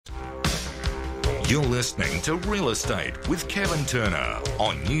You're listening to Real Estate with Kevin Turner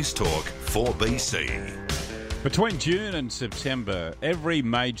on News Talk 4BC. Between June and September, every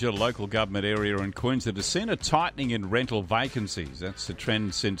major local government area in Queensland has seen a tightening in rental vacancies. That's a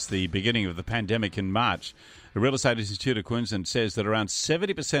trend since the beginning of the pandemic in March. The Real Estate Institute of Queensland says that around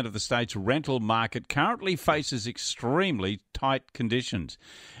 70% of the state's rental market currently faces extremely tight conditions.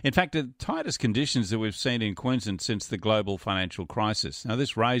 In fact, the tightest conditions that we've seen in Queensland since the global financial crisis. Now,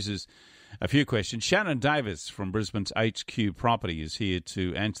 this raises a few questions. Shannon Davis from Brisbane's HQ Property is here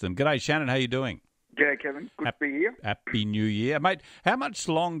to answer them. G'day, Shannon. How are you doing? Yeah, Kevin. Good to be here. Happy New Year. Mate, how much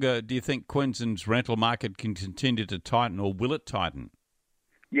longer do you think Queensland's rental market can continue to tighten, or will it tighten?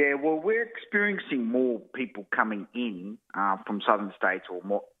 Yeah, well, we're experiencing more people coming in from southern states or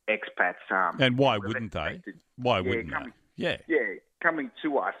more expats. And why wouldn't they? Why wouldn't they? Yeah. Yeah, coming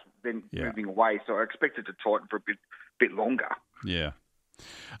to us, then moving away. So I expect it to tighten for a bit longer. Yeah.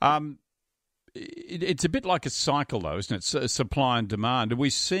 It's a bit like a cycle, though, isn't it? Supply and demand. Are we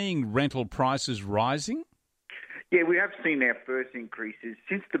seeing rental prices rising? Yeah, we have seen our first increases.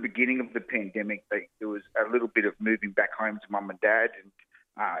 Since the beginning of the pandemic, there was a little bit of moving back home to mum and dad and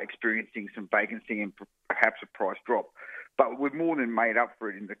experiencing some vacancy and perhaps a price drop. But we've more than made up for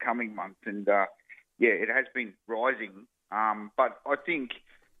it in the coming months. And, it has been rising. But I think,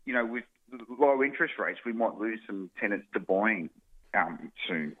 with low interest rates, we might lose some tenants to buying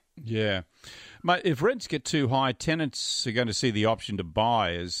soon. Yeah. Mate, if rents get too high, tenants are going to see the option to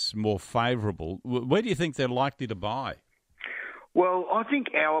buy as more favourable. Where do you think they're likely to buy? Well, I think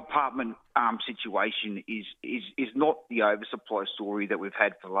our apartment situation is not the oversupply story that we've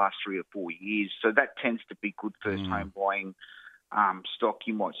had for the last 3 or 4 years. So that tends to be good first home buying stock.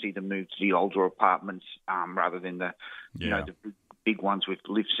 You might see them move to the older apartments rather than the big ones with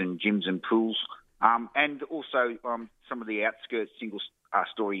lifts and gyms and pools. And also some of the outskirts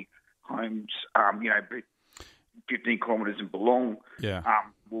single-story homes, 15 kilometres and belong,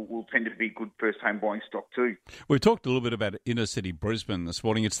 will tend to be good first-home buying stock too. We've talked a little bit about inner-city Brisbane this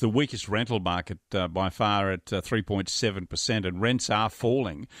morning. It's the weakest rental market by far at 3.7%, and rents are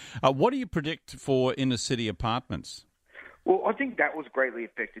falling. What do you predict for inner-city apartments? Well, I think that was greatly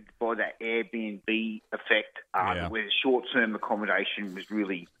affected by that Airbnb effect, where short-term accommodation was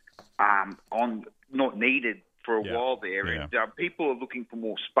really not needed for a while there. Yeah. And people are looking for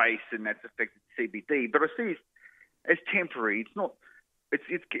more space, and that's affected CBD. But I see it as temporary. It's not.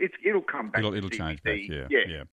 It'll come back. It'll change back. Yeah.